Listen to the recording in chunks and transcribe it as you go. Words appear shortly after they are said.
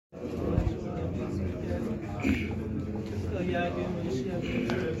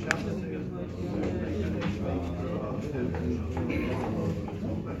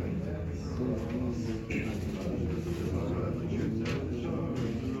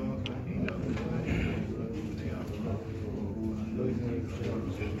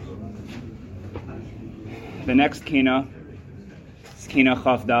The next Kinah is Kinah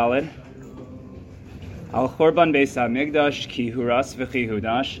Chaf Daled. Al Churban Beis HaMikdash ki Huras v'chi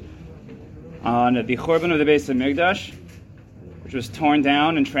Hudash. On the Churban of the Beis HaMikdash, which was torn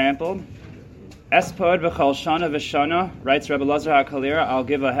down and trampled. Espod v'chal shana v'shana, writes Rebbe Lazar HaKalira, I'll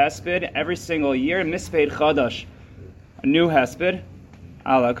give a hesped every single year, misped chadash, a new hesped,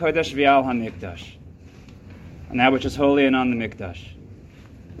 al HaKodesh v'al HaMikdash, on that which is holy and on the Mikdash.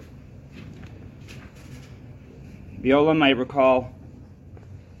 The Olam might recall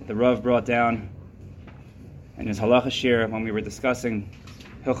the Rav brought down in his halacha shir when we were discussing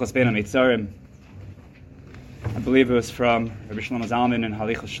Hilchos Bein HaMitzarim. I believe it was from Rabbi Shlomo Zalman and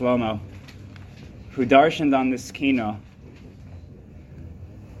Halichos Shlomo, who darshaned on this Kinah,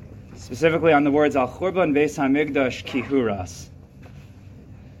 specifically on the words Al Churban Beis HaMikdash ki Huras.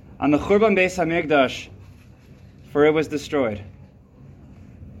 On the Churban Beis HaMikdash, for it was destroyed.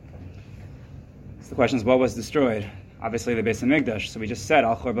 So the question is, what was destroyed? Obviously the Beis HaMikdash. So we just said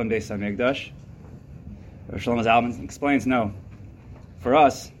Al Churban Beis HaMikdash. Rabbi Shlomo Zalman explains, no. For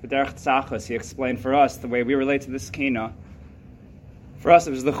us, the Derech Tzachos, he explained for us the way we relate to this Kinah. For us, it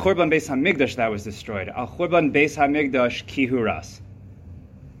was the Churban Beis HaMikdash that was destroyed. Al Churban Beis HaMikdash ki Huras.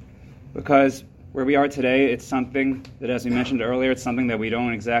 Because where we are today, it's something that, as we mentioned earlier, it's something that we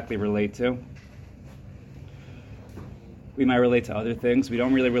don't exactly relate to. We might relate to other things. We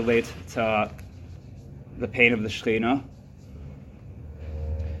don't really relate to the pain of the Shekhinah.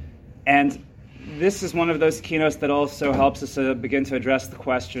 And this is one of those keynotes that also helps us to begin to address the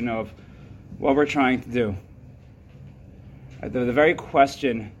question of what we're trying to do. The very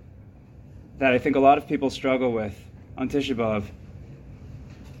question that I think a lot of people struggle with on Tisha B'Av,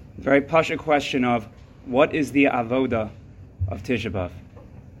 the very pasha question of what is the avoda of Tisha B'Av?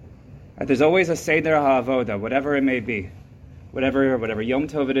 There's always a seder ha'avoda, whatever it may be, whatever Yom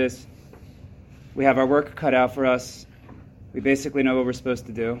Tov it is. We have our work cut out for us. We basically know what we're supposed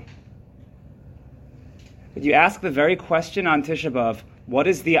to do. But you ask the very question on Tisha B'Av, what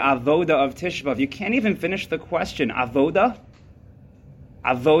is the avoda of Tisha B'Av? You can't even finish the question. Avoda?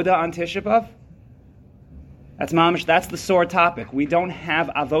 Avoda on Tisha B'Av? That's mamish, that's the sore topic. We don't have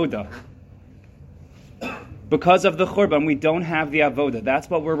avoda. Because of the Churban, we don't have the avoda. That's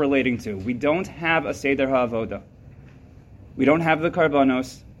what we're relating to. We don't have a seder ha'avoda. We don't have the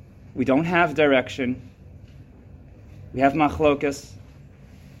karbanos. We don't have direction. We have machlokas.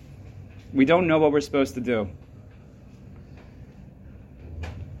 We don't know what we're supposed to do.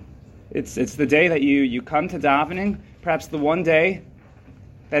 It's the day that you come to davening, perhaps the one day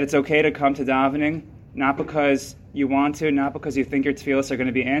that it's okay to come to davening, not because you want to, not because you think your tefillos are going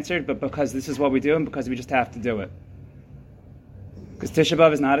to be answered, but because this is what we do and because we just have to do it. Because Tisha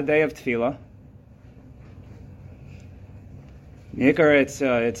B'Av is not a day of tefillah.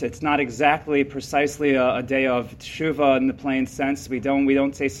 It's not exactly precisely a day of teshuva in the plain sense. We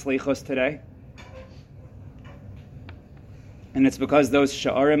don't say slichos today, and it's because those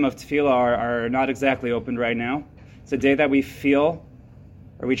sha'arim of tefillah are not exactly opened right now. It's a day that we feel,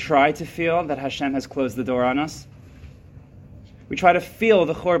 or we try to feel, that Hashem has closed the door on us. We try to feel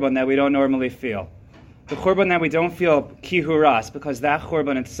the Churban that we don't normally feel, the Churban that we don't feel ki Huras, because that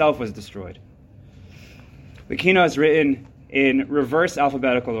Churban itself was destroyed. The Kinah is written in reverse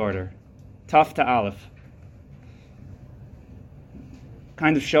alphabetical order, Taf to Aleph,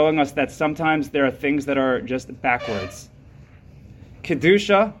 kind of showing us that sometimes there are things that are just backwards.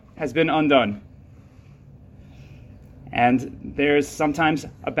 Kedusha has been undone, and there's sometimes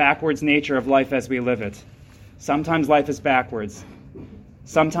a backwards nature of life as we live it. Sometimes life is backwards.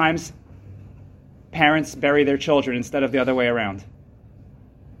 Sometimes parents bury their children instead of the other way around.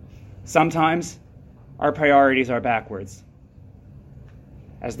 Sometimes our priorities are backwards.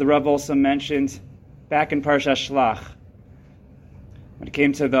 As the Rav also mentioned back in Parashat Shlach, when it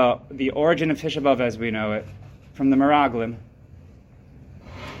came to the origin of Tisha B'Av as we know it, from the Meraglim,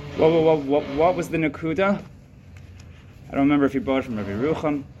 what was the Nakuda? I don't remember if you brought it from Rabbi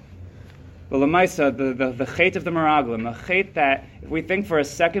Rucham. But Lamaisa, the chait of the Meraglim, a chait that, if we think for a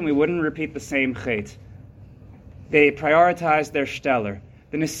second, we wouldn't repeat the same chait. They prioritized their stellar.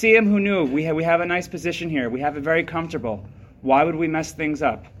 The Nesiim who knew, we have a nice position here, we have it very comfortable. Why would we mess things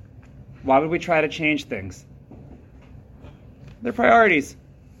up? Why would we try to change things? Their priorities.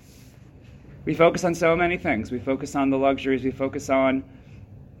 We focus on so many things. We focus on the luxuries. We focus on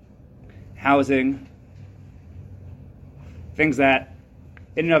housing, things that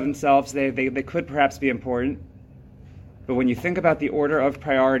in and of themselves they could perhaps be important, but when you think about the order of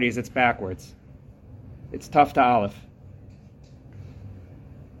priorities, it's backwards. It's tough to aleph.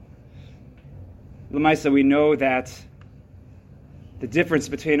 L'maisa, we know that the difference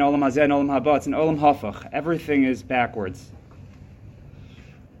between Olam Hazeh and Olam Haba, it's an Olam Hafach. Everything is backwards.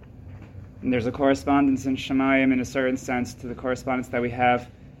 And there's a correspondence in Shemayim, in a certain sense, to the correspondence that we have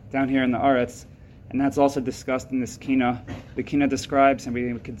down here in the Aretz, and that's also discussed in this Kinah. The Kinah describes, and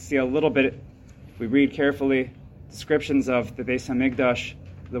we can see a little bit, if we read carefully, descriptions of the Beis HaMikdash,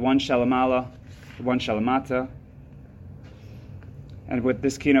 the one Shalamala, the one Shalamata. And with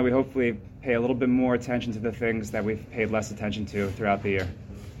this Kinah, we hopefully pay a little bit more attention to the things that we've paid less attention to throughout the year.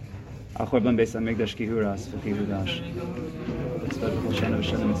 Al Churban Beis HaMikdash ki Huras v'ki Hudash. Tzvot v'chol shana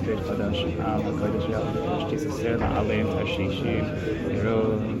v'shana mitzvot chadash. Al HaKodesh v'al HaKodesh tisaser la'aleim tashishim. Yero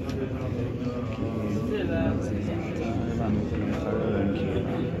ki v'am v'charon ki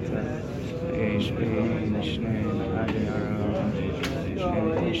eish b'in shnei ma'adi aro.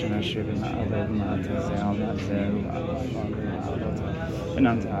 Shnei shana shivim ha'alev ma'ata ze'al ma'zeu ha'alota.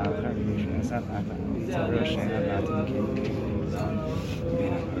 V'namta ha'acharish v'nasat ha'acharish v'roshei ha'batim ki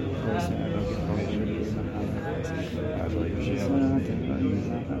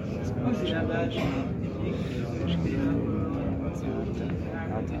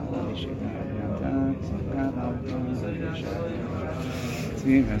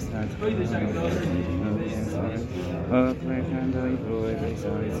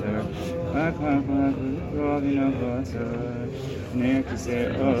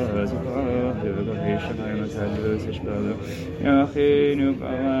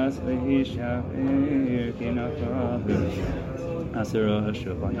Asura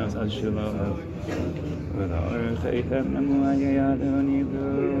Churban as Shuvah with our faith and Namuayadoni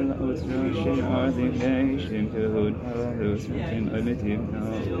Blue, Usrushin or the nation could hold in a little no.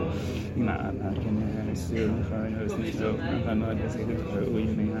 Can soon find us the soap and I'm not as good for we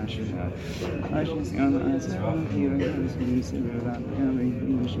may have. I should see on the eyes of here is in Sivir that coming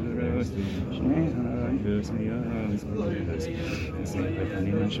in the rose. Shnei who's me yours because I say that I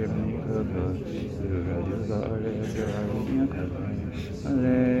need my Churban you could go. The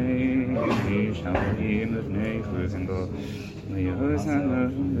Alei Shamim of Neighbors and go. May your son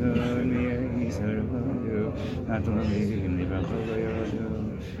of the me serve at the living the Bakoyo,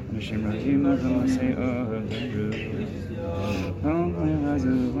 and Shimrahim of the say of the roof. Oh, my eyes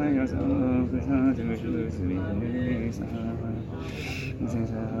of my eyes of the heart of which lose me.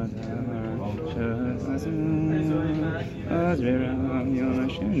 Since I had just as Ram, your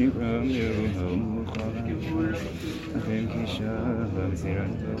shiny from you, I think he shall have zero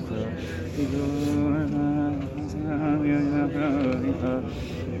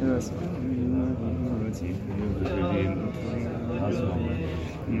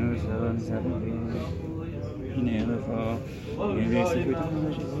he never fall. He basically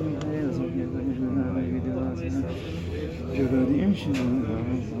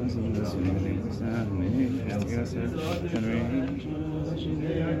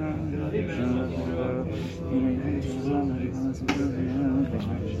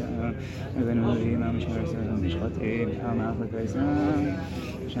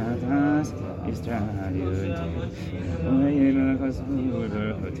Shatas Israel, Oyemak Azur,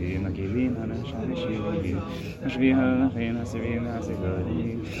 Hotim, Akilim, and Shashi, Ashbiha, Nasrim, Nasibadi,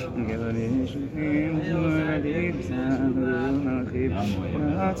 Gavalish, Muradib, Malakib,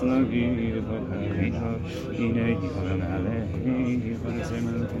 Nats Logi, Hokariho, Ine, Horamale, for the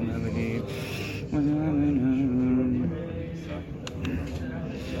similar to Malakib,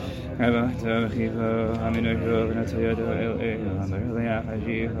 Abata Hiva, Aminako, Natoyado, L.A., Amaria,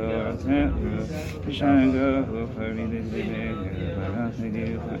 Hajiho, Shango, Hurry, the Zibe, Barafidi,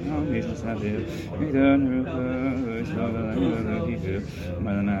 Homies, Sabil, Midon, Ruko, Sola,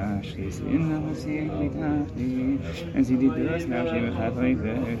 Malanash, is in the sea, and he did this now. She was halfway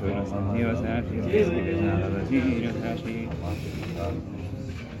there, he was not his business, now the Hashi.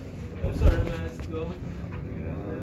 Sorry, man, let's go.